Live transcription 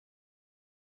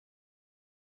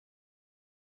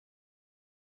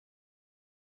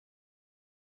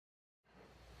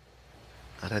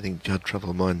I don't think Judd Trump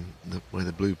will mind where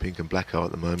the blue, pink and black are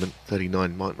at the moment.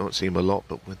 39 might not seem a lot,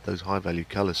 but with those high value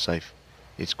colours safe,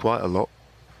 it's quite a lot.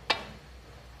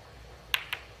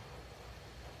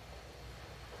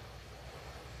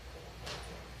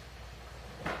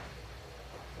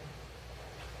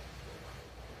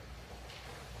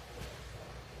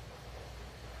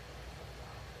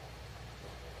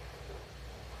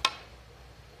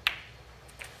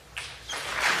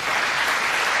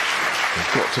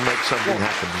 Got to make something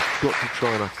happen. He's got to try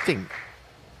and, I think,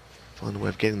 find a way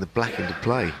of getting the black into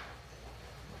play.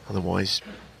 Otherwise,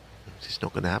 it's just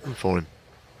not going to happen for him.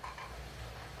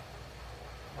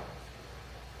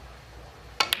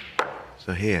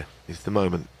 So here is the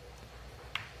moment.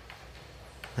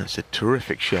 That's a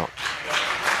terrific shot.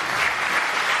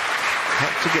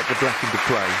 Had to get the black into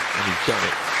play, and he's done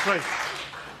it. 3.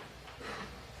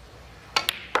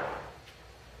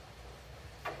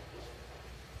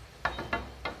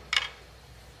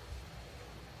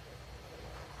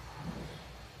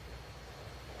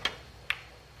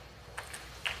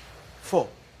 4.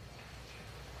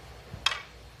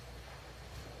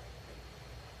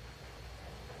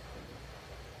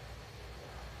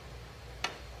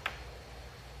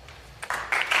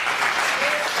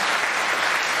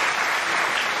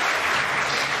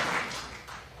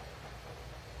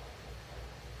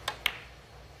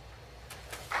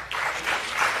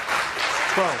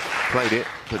 Played it,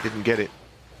 but didn't get it.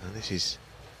 And this is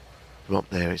from up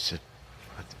there. It's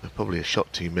probably a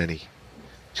shot too many.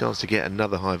 Chance to get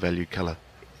another high value colour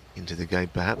into the game,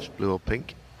 perhaps blue or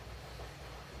pink.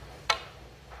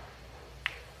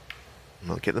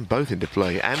 Might get them both into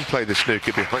play and play the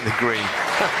snooker behind the green.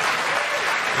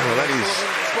 Well, that is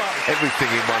everything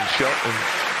in one shot.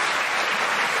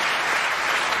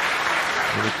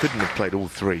 And he couldn't have played all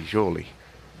three, surely.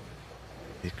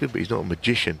 He could, but he's not a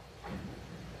magician.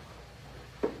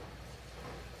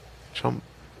 Trump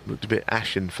looked a bit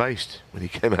ashen-faced when he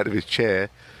came out of his chair.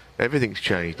 Everything's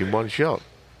changed in one shot.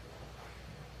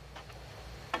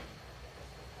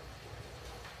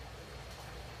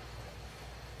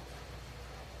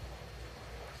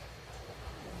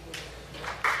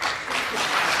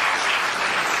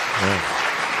 Now,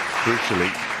 crucially,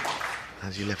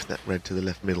 has he left that red to the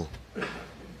left middle?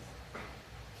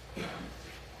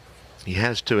 He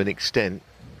has to an extent,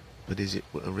 but is it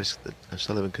a risk that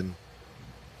O'Sullivan can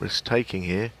risk taking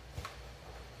here?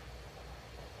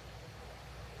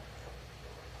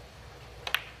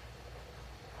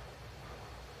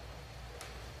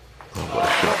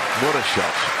 What a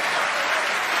shot.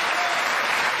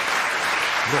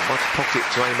 Not much pocket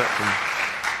to aim at from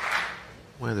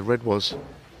where the red was.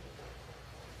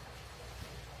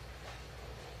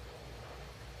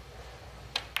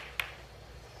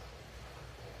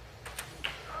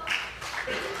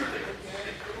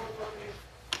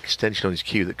 Extension on his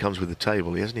cue that comes with the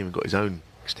table. He hasn't even got his own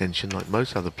extension like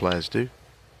most other players do.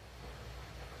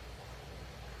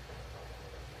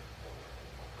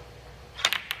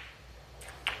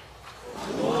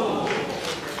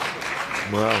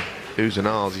 Well, who's and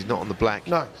ours? He's not on the black.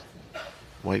 No.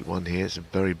 Wait one here. It's a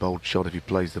very bold shot if he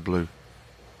plays the blue.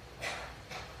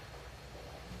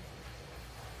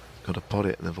 Got to pot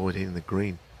it and avoid hitting the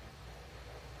green.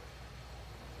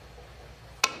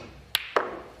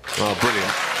 Oh,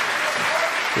 brilliant.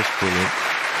 Just brilliant.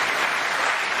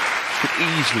 Could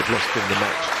easily have lost him the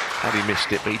match had he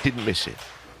missed it, but he didn't miss it.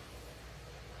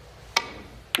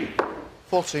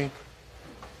 14.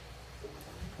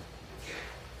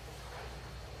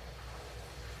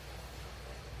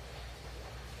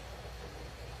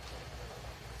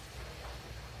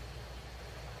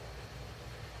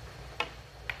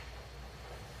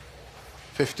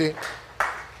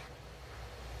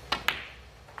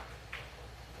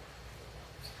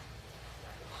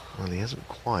 Well, he hasn't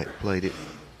quite played it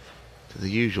to the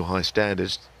usual high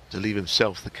standards to leave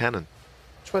himself the cannon.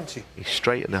 20. He's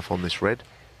straight enough on this red.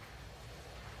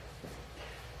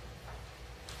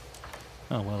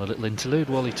 Oh, well, a little interlude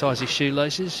while he ties his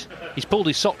shoelaces. He's pulled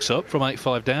his socks up from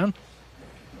 8-5 down.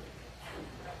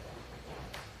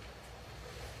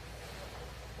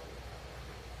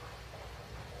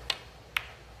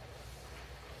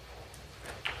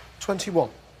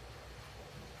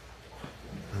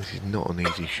 This is not an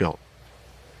easy shot.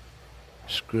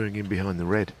 Screwing in behind the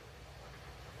red.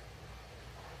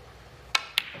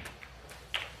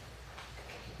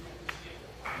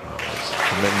 Oh, that's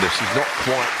tremendous. He's not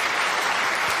quite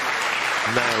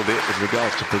nailed it with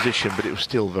regards to position, but it was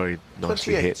still very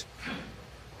nicely 28. hit.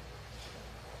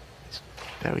 It's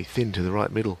very thin to the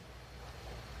right middle.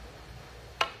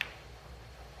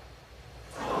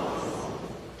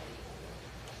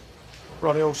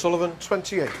 Ronnie O'Sullivan,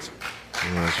 28.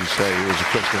 Well, as you say, it was a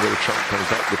question of whether Trump comes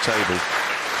back to the table.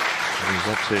 And he's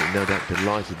absolutely no doubt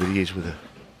delighted that he is with her.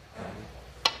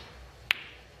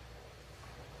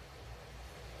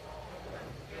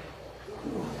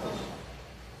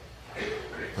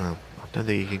 Well, I don't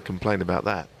think he can complain about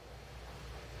that.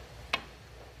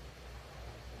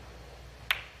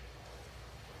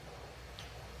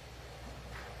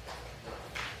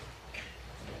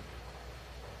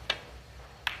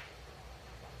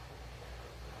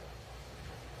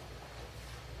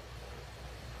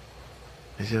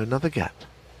 Is there another gap?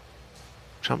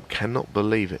 Trump cannot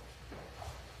believe it.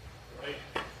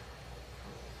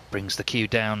 Brings the cue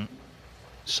down.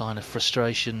 Sign of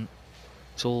frustration.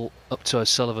 It's all up to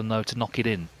O'Sullivan, though, to knock it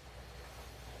in.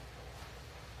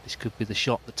 This could be the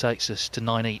shot that takes us to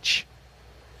 9 each.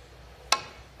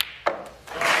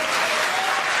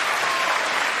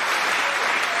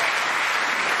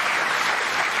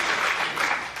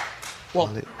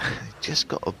 Well, it just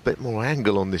got a bit more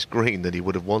angle on this green than he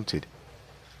would have wanted.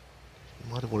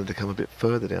 He might have wanted to come a bit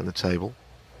further down the table.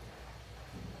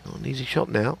 Not an easy shot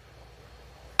now.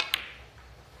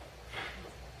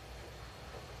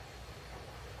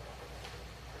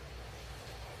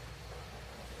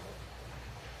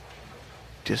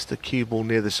 Just the cue ball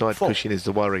near the side cushion is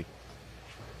the worry.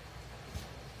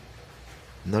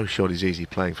 No shot is easy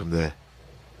playing from there.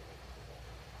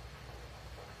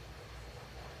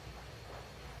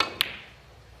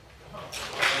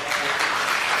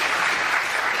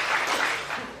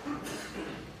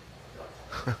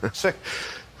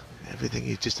 Everything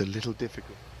is just a little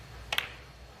difficult.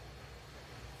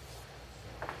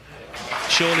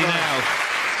 Surely now.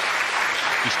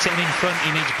 He's 10 in front,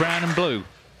 he needs brown and blue.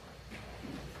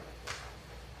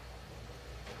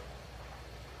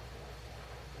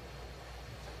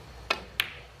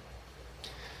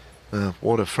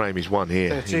 What a frame he's won here.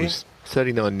 13. He was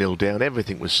 39-0 down,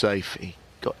 everything was safe. He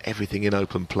got everything in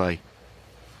open play.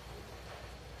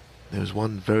 There was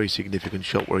one very significant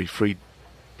shot where he freed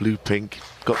blue-pink,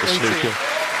 got the snooker.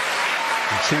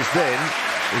 And since then,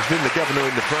 he's been the governor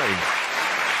in the frame.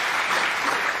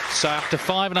 So after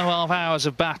 5.5 hours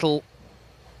of battle,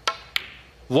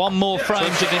 one more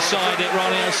frame to decide it.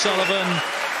 Ronnie O'Sullivan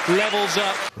levels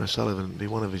up. O'Sullivan will be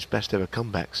one of his best ever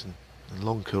comebacks in a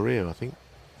long career, I think.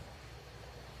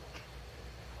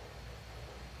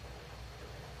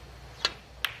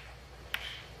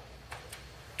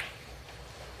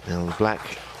 Now the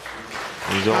black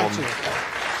is on.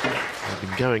 They've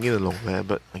been going in along there,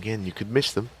 but again, you could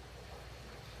miss them.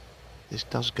 This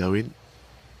does go in.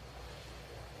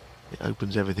 It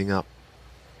opens everything up.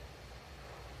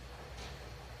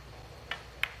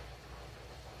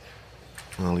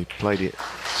 Well, he played it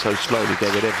so slowly,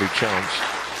 gave it every chance.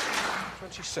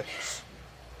 26.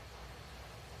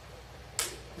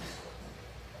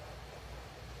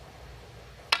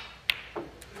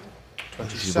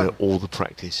 This is where all the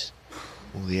practice,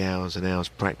 all the hours and hours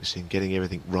practicing, getting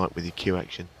everything right with your cue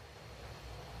action.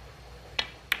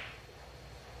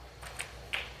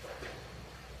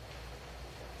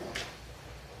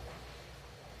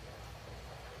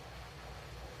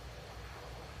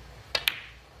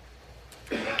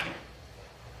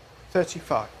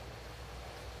 $35.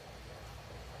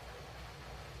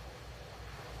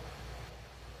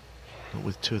 Not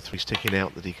with 2 or 3 sticking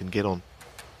out that he can get on.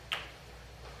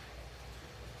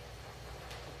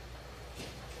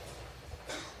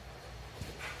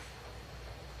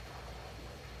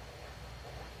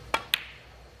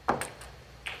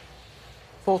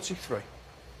 $43.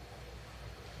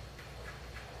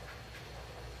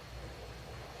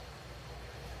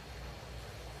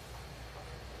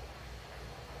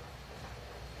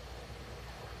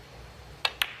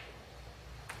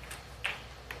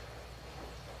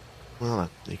 Well,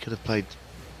 he could have played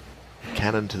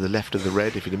cannon to the left of the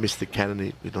red. If he'd have missed the cannon,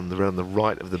 he'd been on the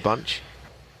right of the bunch.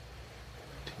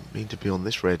 Didn't mean to be on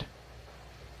this red.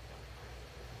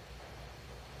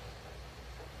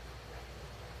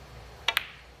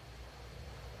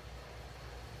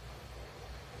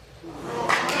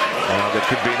 There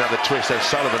could be another twist.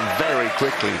 O'Sullivan very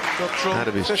quickly out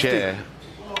of his chair.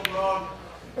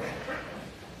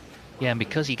 Yeah, and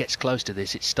because he gets close to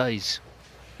this, it stays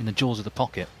in the jaws of the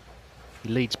pocket. He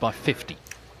leads by 50.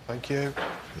 Thank you.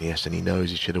 Yes, and he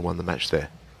knows he should have won the match there.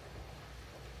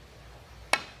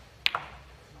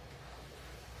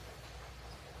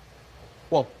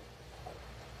 One.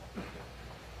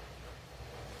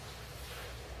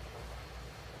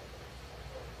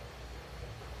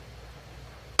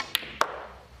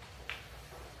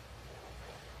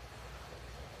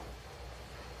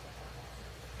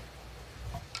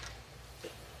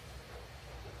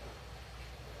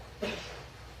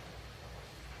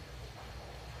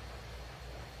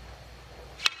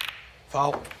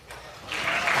 Foul.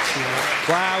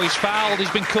 Wow, he's fouled.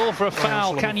 He's been called for a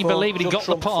foul. Can you believe it? He got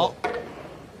the pot.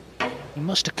 He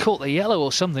must have caught the yellow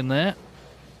or something there.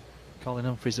 Colin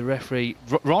Humphries, the referee.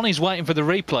 Ronnie's waiting for the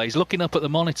replay. He's looking up at the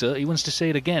monitor. He wants to see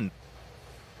it again.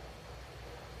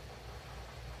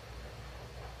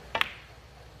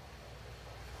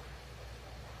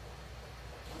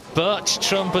 But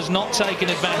Trump has not taken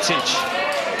advantage.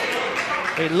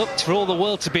 It looked for all the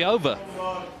world to be over.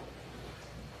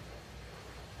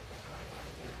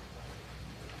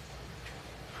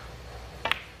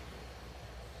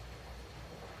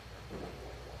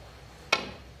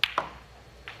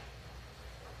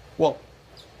 Well,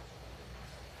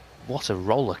 what a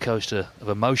roller coaster of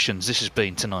emotions this has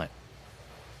been tonight.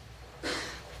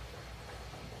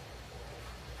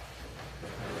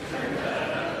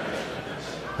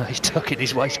 He's tucking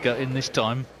his waistcoat in this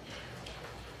time.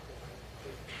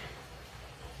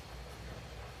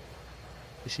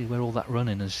 This is where all that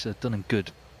running has done him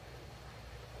good.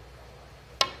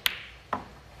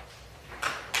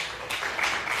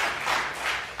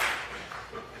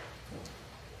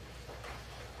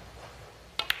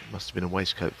 Must have been a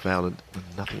waistcoat foul and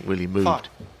nothing really moved. 5.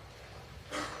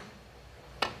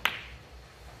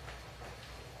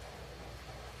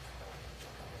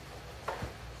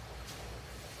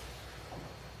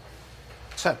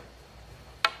 10.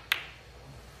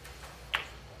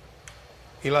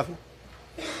 11.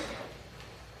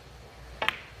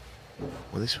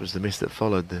 Well, this was the miss that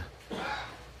followed the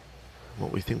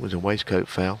what we think was a waistcoat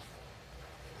foul,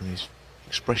 and his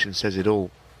expression says it all.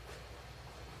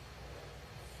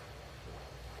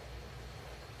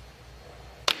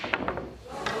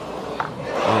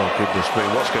 Oh goodness me,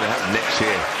 what's going to happen next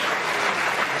here?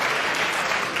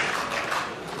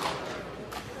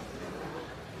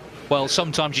 Well,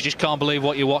 sometimes you just can't believe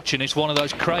what you're watching. It's one of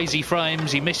those crazy frames.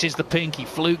 He misses the pink, he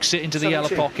flukes it into the yellow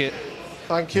pocket.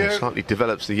 Thank you. Yeah, slightly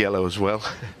develops the yellow as well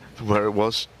from where it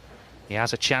was. He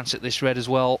has a chance at this red as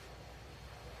well.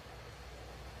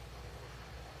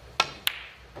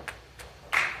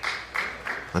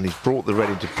 And he's brought the red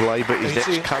into play, but his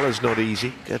next colour's not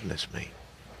easy. Goodness me.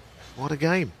 What a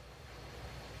game.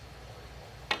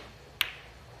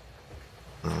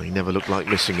 Oh, he never looked like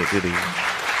missing it, did he?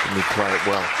 Didn't he play it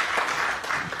well?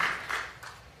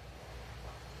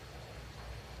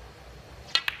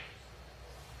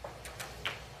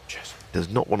 Does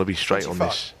not want to be straight 25. on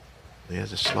this. He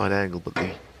has a slight angle, but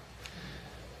the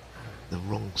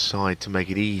wrong side to make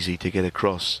it easy to get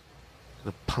across.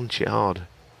 Gonna punch it hard.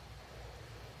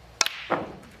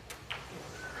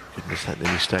 Goodness, that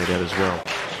nearly stayed out as well.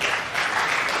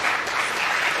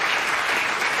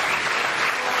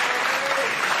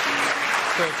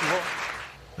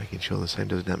 Making sure the same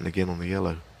doesn't happen again on the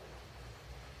yellow.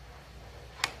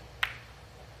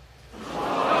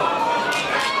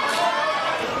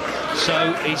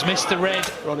 So he's missed the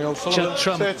red. Ronnie O'Sullivan, Judd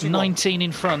Trump 31. 19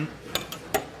 in front.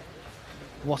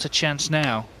 What a chance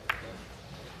now.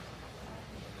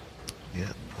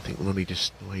 Yeah, I think Ronnie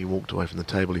just, the way he walked away from the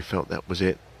table, he felt that was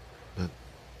it. But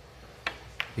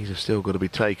these have still got to be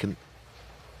taken.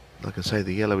 Like I say,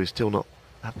 the yellow is still not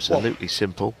absolutely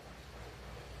simple.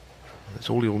 That's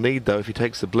all you'll need, though, if he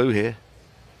takes the blue here.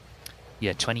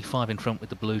 Yeah, 25 in front with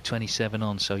the blue, 27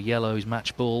 on. So yellow is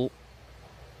match ball.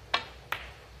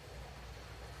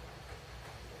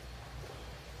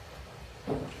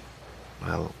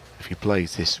 Well, if he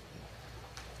plays this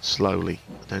slowly,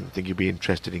 I don't think he'll be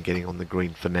interested in getting on the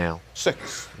green for now.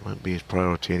 6. It won't be his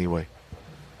priority anyway.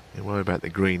 He'll worry about the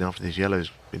green after this yellow's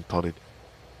been potted.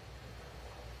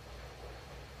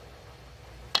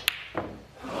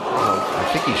 I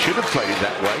think he should have played it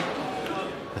that way.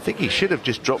 I think he should have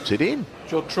just dropped it in.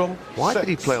 Judd Trump. Why 6. did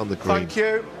he play on the green? Thank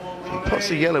you. If he pots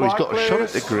the yellow, he's got a shot at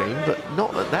the green, but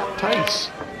not at that pace.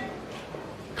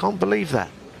 Can't believe that.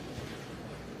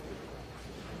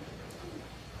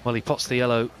 Well, he pots the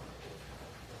yellow.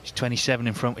 He's 27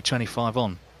 in front with 25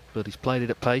 on. But he's played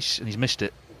it at pace and he's missed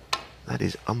it. That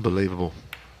is unbelievable.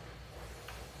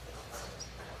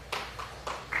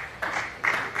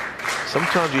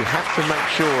 Sometimes you have to make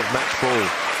sure of match ball.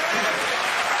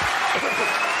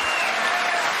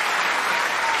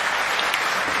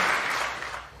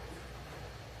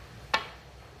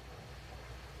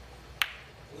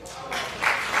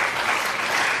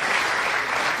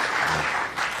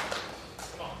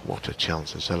 What a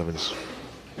chance O'Sullivan's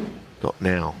got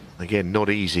now. Again, not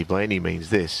easy by any means,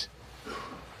 this.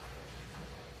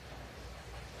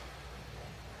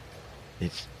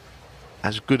 It's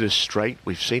as good as straight.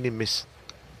 We've seen him miss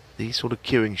these sort of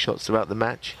queuing shots throughout the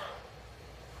match.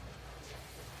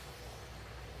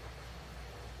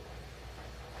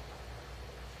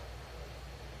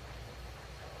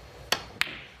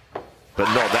 but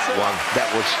not that one.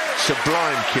 That was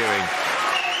sublime cueing.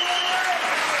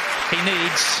 He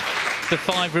needs the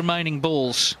 5 remaining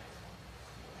balls.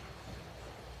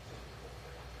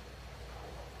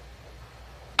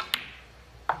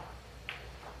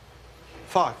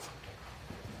 Five.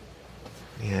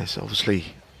 Yes, obviously,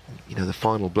 you know, the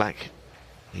final black,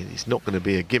 it's not going to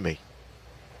be a gimme.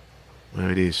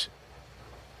 Where it is.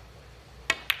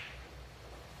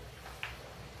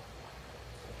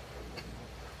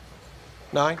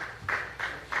 Nine.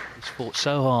 He's fought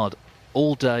so hard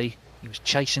all day. He was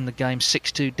chasing the game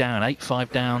 6-2 down,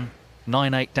 8-5 down,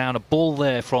 9-8 down. A ball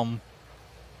there from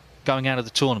going out of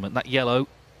the tournament. That yellow.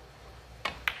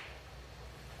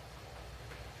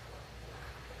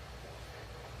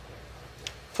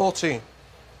 $14.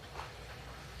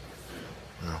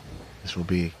 Well, this will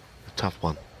be a tough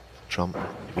one for Trump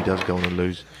if he does go on and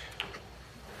lose.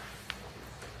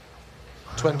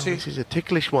 20. This is a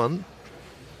ticklish one.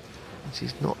 This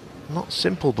is not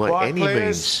simple by Quiet, any please.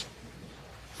 means.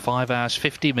 5 hours,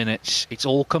 50 minutes. It's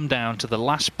all come down to the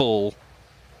last ball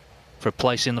for a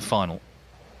place in the final.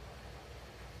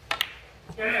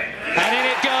 And in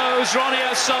it goes, Ronnie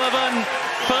O'Sullivan,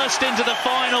 first into the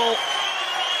final.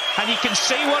 And you can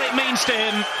see what it means to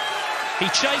him. He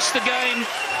chased the game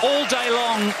all day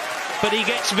long, but he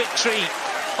gets victory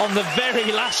on the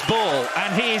very last ball.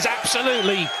 And he is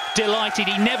absolutely delighted.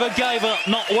 He never gave up,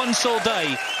 not once all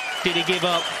day did he give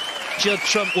up. Judd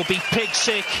Trump will be pig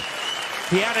sick.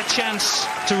 He had a chance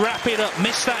to wrap it up,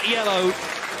 missed that yellow,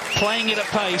 playing it at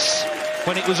pace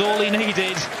when it was all he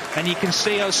needed. And you can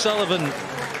see O'Sullivan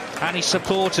and his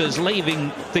supporters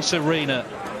leaving this arena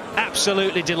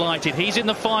absolutely delighted. He's in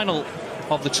the final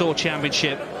of the Tour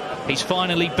Championship. He's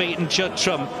finally beaten Judd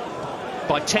Trump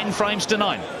by 10 frames to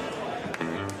 9.